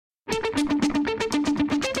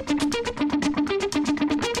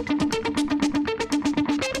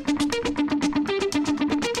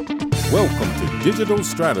Welcome to Digital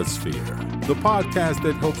Stratosphere, the podcast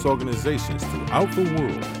that helps organizations throughout the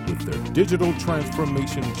world with their digital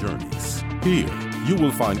transformation journeys. Here, you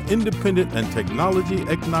will find independent and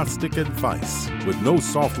technology-agnostic advice with no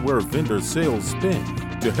software vendor sales spin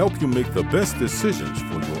to help you make the best decisions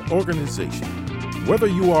for your organization. Whether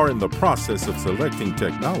you are in the process of selecting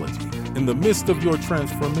technology, in the midst of your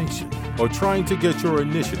transformation, or trying to get your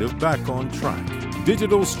initiative back on track,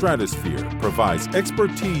 Digital Stratosphere provides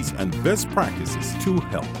expertise and best practices to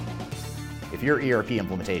help. If your ERP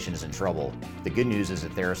implementation is in trouble, the good news is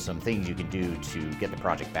that there are some things you can do to get the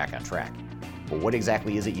project back on track. But what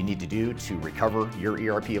exactly is it you need to do to recover your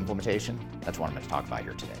ERP implementation? That's what I'm going to talk about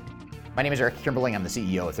here today. My name is Eric Kimberling. I'm the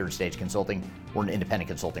CEO of Third Stage Consulting. We're an independent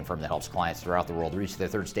consulting firm that helps clients throughout the world reach their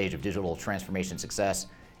third stage of digital transformation success.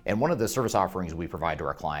 And one of the service offerings we provide to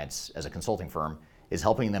our clients as a consulting firm is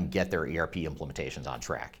helping them get their ERP implementations on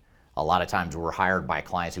track. A lot of times we're hired by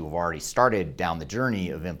clients who have already started down the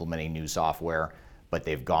journey of implementing new software, but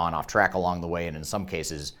they've gone off track along the way, and in some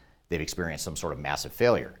cases, they've experienced some sort of massive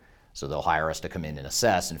failure. So they'll hire us to come in and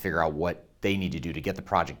assess and figure out what they need to do to get the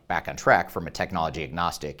project back on track from a technology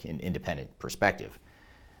agnostic and independent perspective.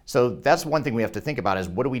 So that's one thing we have to think about is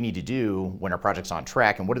what do we need to do when our project's on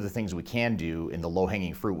track, and what are the things we can do in the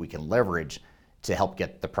low-hanging fruit we can leverage to help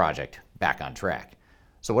get the project back on track.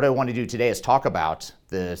 So what I want to do today is talk about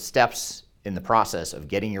the steps in the process of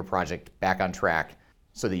getting your project back on track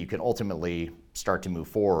so that you can ultimately start to move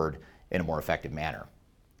forward in a more effective manner.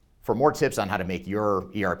 For more tips on how to make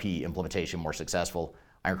your ERP implementation more successful,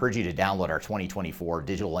 I encourage you to download our 2024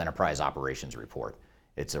 Digital Enterprise Operations Report.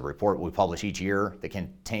 It's a report we publish each year that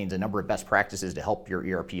contains a number of best practices to help your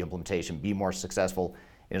ERP implementation be more successful,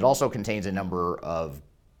 and it also contains a number of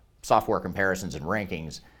software comparisons and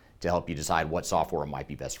rankings to help you decide what software might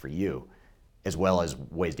be best for you, as well as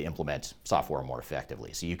ways to implement software more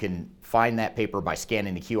effectively. So you can find that paper by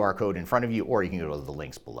scanning the QR code in front of you, or you can go to the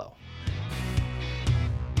links below.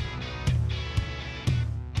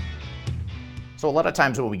 So a lot of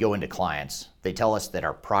times when we go into clients, they tell us that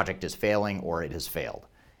our project is failing or it has failed.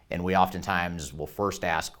 And we oftentimes will first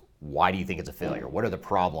ask, why do you think it's a failure? What are the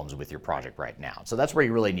problems with your project right now? So that's where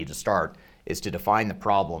you really need to start, is to define the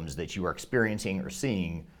problems that you are experiencing or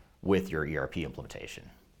seeing with your ERP implementation.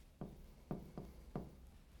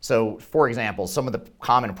 So for example, some of the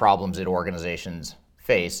common problems that organizations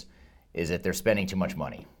face is that they're spending too much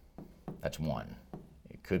money. That's one.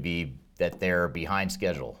 It could be that they're behind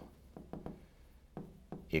schedule.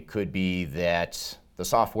 It could be that the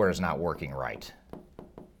software is not working right.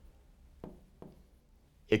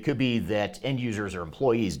 It could be that end users or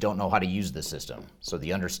employees don't know how to use the system, so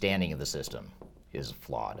the understanding of the system is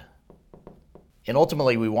flawed. And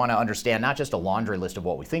ultimately, we want to understand not just a laundry list of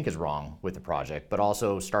what we think is wrong with the project, but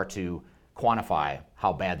also start to quantify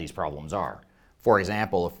how bad these problems are. For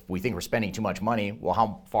example, if we think we're spending too much money, well,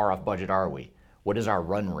 how far off budget are we? What is our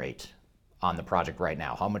run rate on the project right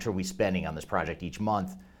now? How much are we spending on this project each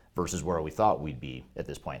month versus where we thought we'd be at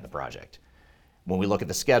this point in the project? When we look at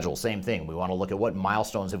the schedule, same thing. We want to look at what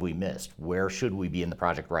milestones have we missed? Where should we be in the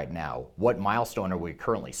project right now? What milestone are we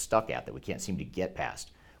currently stuck at that we can't seem to get past?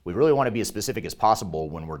 We really want to be as specific as possible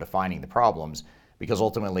when we're defining the problems, because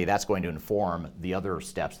ultimately that's going to inform the other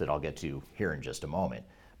steps that I'll get to here in just a moment.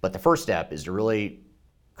 But the first step is to really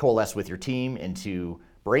coalesce with your team and to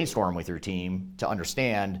brainstorm with your team to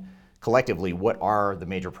understand collectively what are the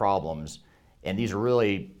major problems. And these are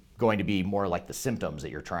really going to be more like the symptoms that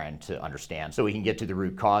you're trying to understand, so we can get to the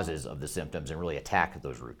root causes of the symptoms and really attack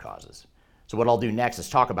those root causes. So what I'll do next is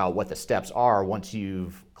talk about what the steps are. Once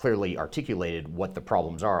you've clearly articulated what the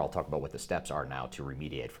problems are, I'll talk about what the steps are now to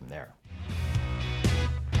remediate from there.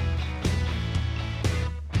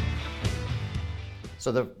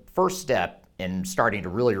 So the first step in starting to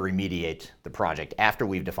really remediate the project after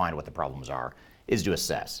we've defined what the problems are is to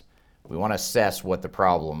assess. We want to assess what the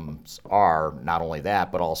problems are, not only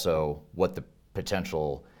that, but also what the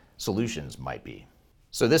potential solutions might be.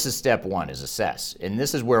 So this is step one, is assess. And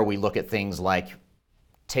this is where we look at things like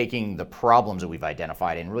taking the problems that we've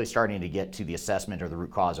identified and really starting to get to the assessment or the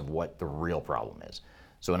root cause of what the real problem is.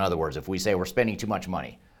 So in other words, if we say we're spending too much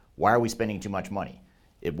money, why are we spending too much money?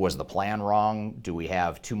 Was the plan wrong? Do we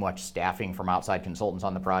have too much staffing from outside consultants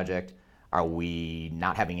on the project? Are we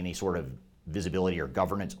not having any sort of visibility or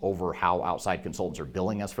governance over how outside consultants are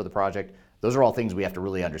billing us for the project? Those are all things we have to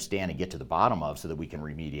really understand and get to the bottom of so that we can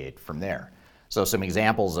remediate from there. So some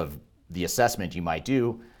examples of the assessment you might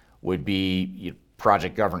do would be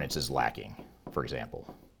project governance is lacking, for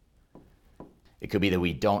example. It could be that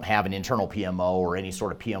we don't have an internal PMO or any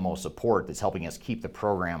sort of PMO support that's helping us keep the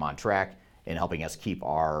program on track in helping us keep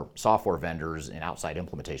our software vendors and outside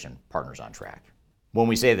implementation partners on track. When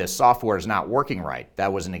we say the software is not working right,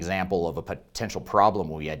 that was an example of a potential problem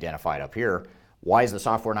we identified up here. Why is the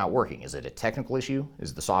software not working? Is it a technical issue?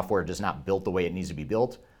 Is the software just not built the way it needs to be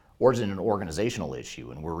built? Or is it an organizational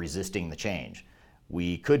issue and we're resisting the change?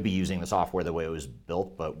 We could be using the software the way it was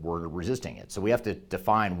built, but we're resisting it. So we have to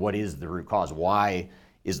define what is the root cause. Why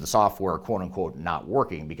is the software, quote unquote, not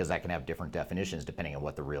working? Because that can have different definitions depending on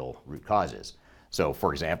what the real root cause is. So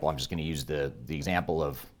for example, I'm just going to use the example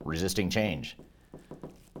of resisting change.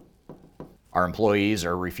 Our employees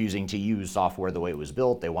are refusing to use software the way it was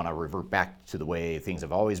built. They want to revert back to the way things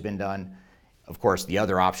have always been done. Of course, the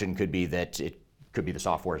other option could be that it could be the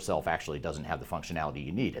software itself actually doesn't have the functionality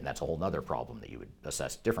you need, and that's a whole other problem that you would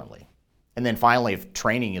assess differently. And then finally, if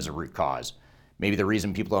training is a root cause, maybe the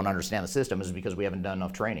reason people don't understand the system is because we haven't done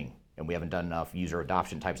enough training and we haven't done enough user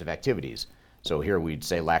adoption types of activities. So here we'd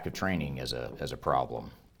say lack of training as a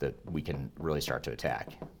problem that we can really start to attack.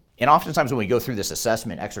 And oftentimes when we go through this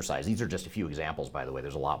assessment exercise, these are just a few examples, by the way,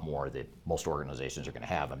 there's a lot more that most organizations are going to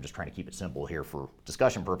have. I'm just trying to keep it simple here for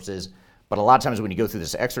discussion purposes. But a lot of times when you go through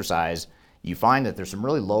this exercise, you find that there's some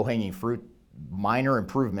really low-hanging fruit, minor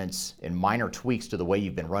improvements and minor tweaks to the way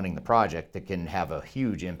you've been running the project that can have a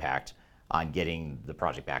huge impact on getting the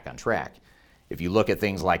project back on track. If you look at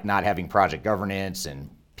things like not having project governance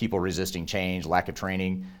and people resisting change, lack of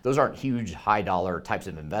training, those aren't huge, high-dollar types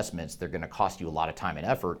of investments. They're going to cost you a lot of time and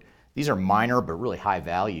effort. These are minor but really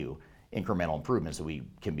high-value incremental improvements that we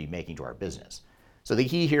can be making to our business. So the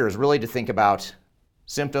key here is really to think about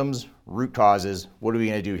symptoms, root causes. What are we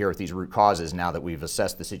going to do here with these root causes now that we've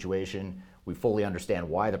assessed the situation, we fully understand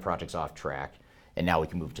why the project's off track, and now we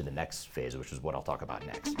can move to the next phase, which is what I'll talk about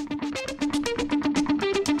next.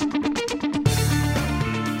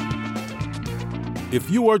 If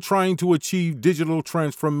you are trying to achieve digital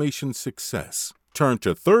transformation success, turn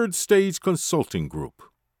to Third Stage Consulting Group.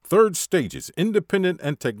 Third Stage's independent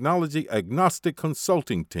and technology-agnostic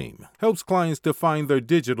consulting team helps clients define their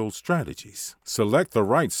digital strategies, select the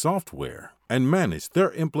right software, and manage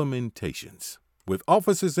their implementations. With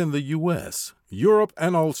offices in the U.S., Europe,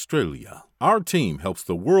 and Australia, our team helps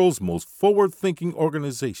the world's most forward-thinking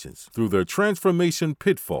organizations through their transformation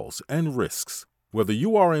pitfalls and risks. Whether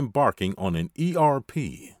you are embarking on an ERP,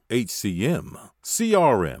 HCM,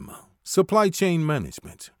 CRM, supply chain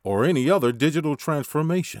management, or any other digital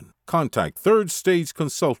transformation, contact Third Stage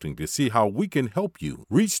Consulting to see how we can help you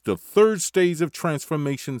reach the third stage of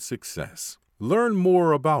transformation success. Learn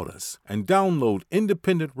more about us and download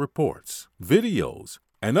independent reports, videos,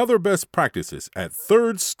 and other best practices at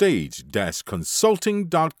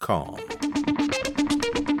thirdstage-consulting.com.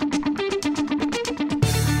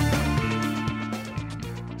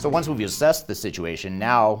 So once we've assessed the situation,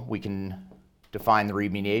 now we can define the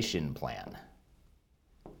remediation plan.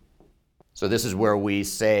 So this is where we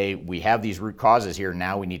say we have these root causes here,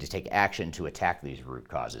 now we need to take action to attack these root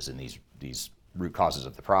causes and these root causes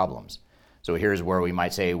of the problems. So here's where we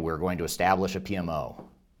might say we're going to establish a PMO.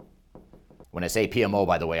 When I say PMO,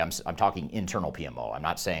 by the way, I'm talking internal PMO. I'm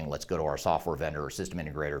not saying let's go to our software vendor or system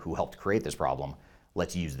integrator who helped create this problem.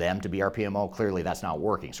 Let's use them to be our PMO. Clearly that's not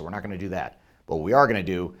working, so we're not going to do that. But what we are going to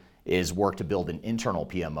do is work to build an internal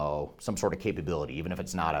PMO, some sort of capability, even if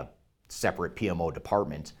it's not a separate PMO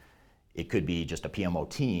department. It could be just a PMO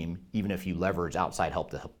team, even if you leverage outside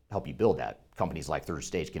help to help you build that. Companies like Third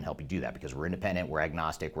Stage can help you do that because we're independent, we're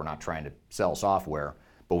agnostic, we're not trying to sell software,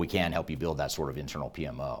 but we can help you build that sort of internal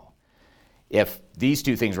PMO. If these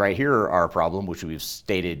two things right here are a problem, which we've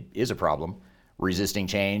stated is a problem, resisting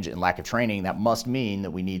change and lack of training, that must mean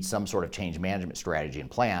that we need some sort of change management strategy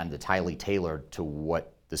and plan that's highly tailored to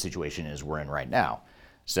what the situation is we're in right now.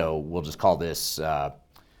 So we'll just call this,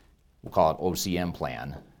 we'll call it OCM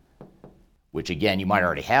plan, which again, you might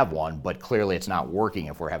already have one, but clearly it's not working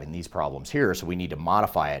if we're having these problems here, so we need to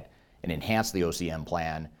modify it and enhance the OCM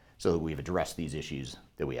plan so that we've addressed these issues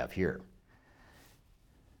that we have here.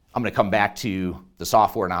 I'm going to come back to the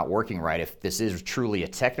software not working right. If this is truly a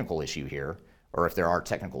technical issue here, or if there are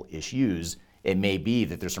technical issues, it may be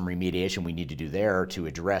that there's some remediation we need to do there to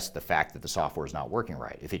address the fact that the software is not working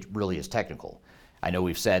right, if it really is technical. I know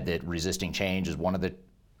we've said that resisting change is one of the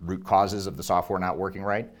root causes of the software not working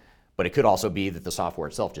right, but it could also be that the software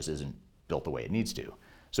itself just isn't built the way it needs to.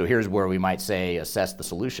 So here's where we might say assess the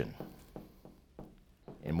solution,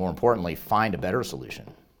 and more importantly, find a better solution.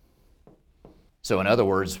 So in other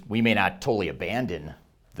words, we may not totally abandon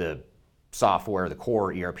the software, the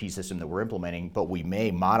core ERP system that we're implementing, but we may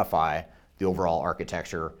modify the overall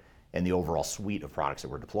architecture and the overall suite of products that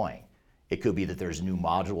we're deploying. It could be that there's new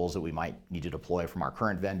modules that we might need to deploy from our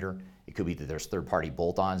current vendor. It could be that there's third-party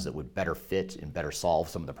bolt-ons that would better fit and better solve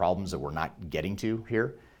some of the problems that we're not getting to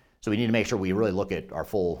here. So we need to make sure we really look at our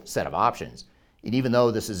full set of options. And even though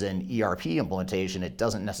this is an ERP implementation, it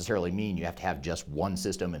doesn't necessarily mean you have to have just one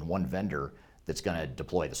system and one vendor that's going to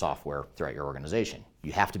deploy the software throughout your organization.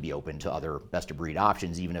 You have to be open to other best-of-breed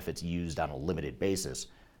options, even if it's used on a limited basis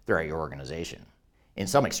throughout your organization. In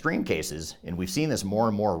some extreme cases, and we've seen this more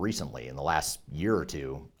and more recently in the last year or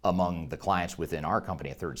two among the clients within our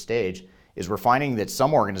company at Third Stage, is we're finding that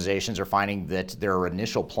some organizations are finding that their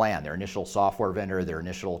initial plan, their initial software vendor, their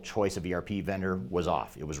initial choice of ERP vendor was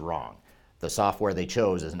off. It was wrong. The software they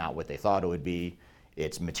chose is not what they thought it would be.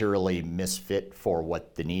 It's materially misfit for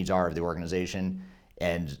what the needs are of the organization,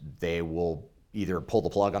 and they will either pull the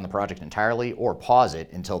plug on the project entirely or pause it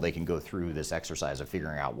until they can go through this exercise of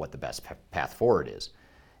figuring out what the best path forward is.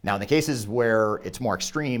 Now, in the cases where it's more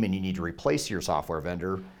extreme and you need to replace your software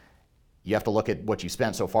vendor, you have to look at what you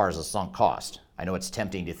spent so far as a sunk cost. I know it's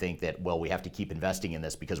tempting to think that, well, we have to keep investing in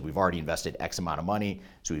this because we've already invested X amount of money,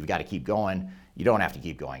 so we've got to keep going. You don't have to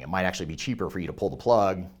keep going. It might actually be cheaper for you to pull the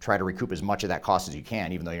plug, try to recoup as much of that cost as you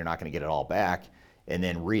can, even though you're not going to get it all back, and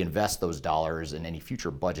then reinvest those dollars in any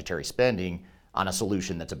future budgetary spending on a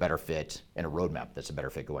solution that's a better fit and a roadmap that's a better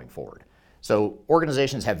fit going forward. So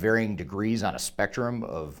organizations have varying degrees on a spectrum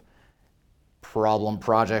of problem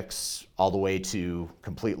projects all the way to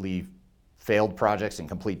completely failed projects and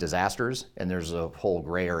complete disasters, and there's a whole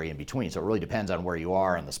gray area in between. So it really depends on where you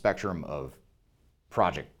are on the spectrum of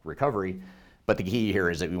project recovery. But the key here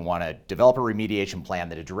is that we want to develop a remediation plan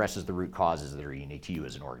that addresses the root causes that are unique to you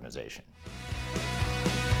as an organization.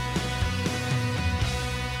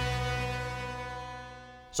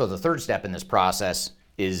 So the third step in this process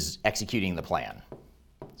is executing the plan.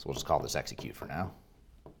 So we'll just call this execute for now.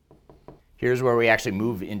 Here's where we actually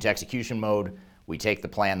move into execution mode. We take the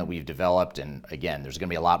plan that we've developed, and again, there's going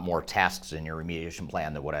to be a lot more tasks in your remediation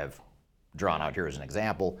plan than what I've drawn out here as an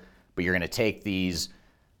example, but you're going to take these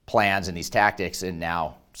plans and these tactics and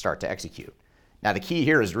now start to execute. Now, the key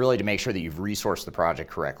here is really to make sure that you've resourced the project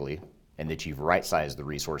correctly and that you've right-sized the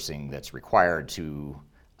resourcing that's required to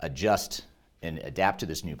adjust and adapt to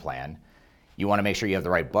this new plan. You want to make sure you have the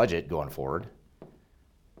right budget going forward.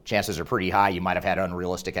 Chances are pretty high you might have had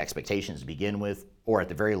unrealistic expectations to begin with, or at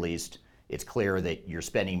the very least, it's clear that you're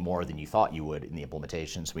spending more than you thought you would in the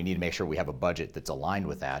implementation, so we need to make sure we have a budget that's aligned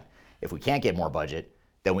with that. If we can't get more budget,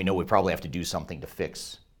 then we know we probably have to do something to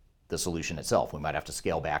fix the solution itself. We might have to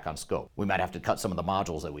scale back on scope. We might have to cut some of the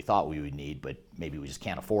modules that we thought we would need, but maybe we just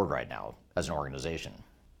can't afford right now as an organization.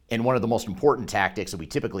 And one of the most important tactics that we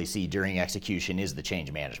typically see during execution is the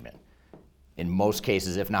change management. In most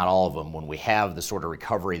cases, if not all of them, when we have the sort of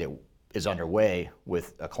recovery that is underway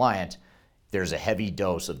with a client, there's a heavy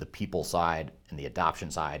dose of the people side and the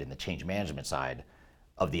adoption side and the change management side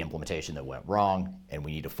of the implementation that went wrong, and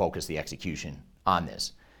we need to focus the execution on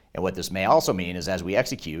this. And what this may also mean is as we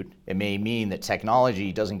execute, it may mean that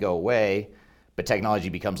technology doesn't go away, but technology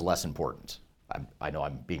becomes less important. I know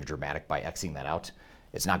I'm being dramatic by Xing that out.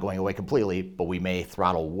 It's not going away completely, but we may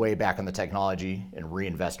throttle way back on the technology and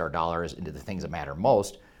reinvest our dollars into the things that matter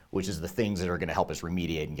most, which is the things that are going to help us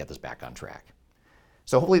remediate and get this back on track.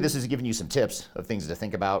 So hopefully this has given you some tips of things to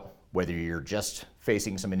think about, whether you're just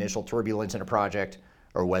facing some initial turbulence in a project,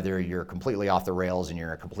 or whether you're completely off the rails and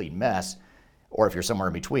you're a complete mess, or if you're somewhere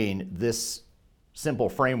in between. This simple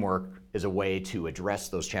framework is a way to address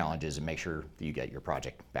those challenges and make sure that you get your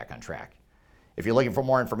project back on track. If you're looking for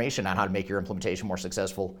more information on how to make your implementation more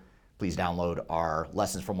successful, please download our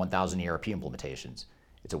Lessons from 1,000 ERP Implementations.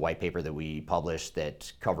 It's a white paper that we published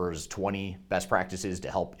that covers 20 best practices to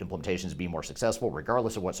help implementations be more successful,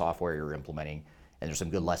 regardless of what software you're implementing. And there's some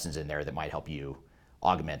good lessons in there that might help you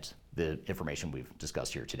augment the information we've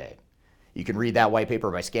discussed here today. You can read that white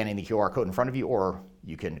paper by scanning the QR code in front of you, or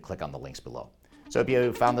you can click on the links below. So I hope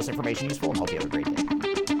you found this information useful and hope you have a great day.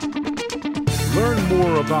 Learn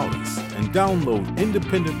more about us and download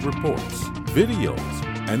independent reports, videos,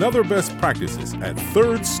 and other best practices at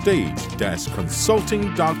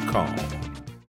thirdstage-consulting.com.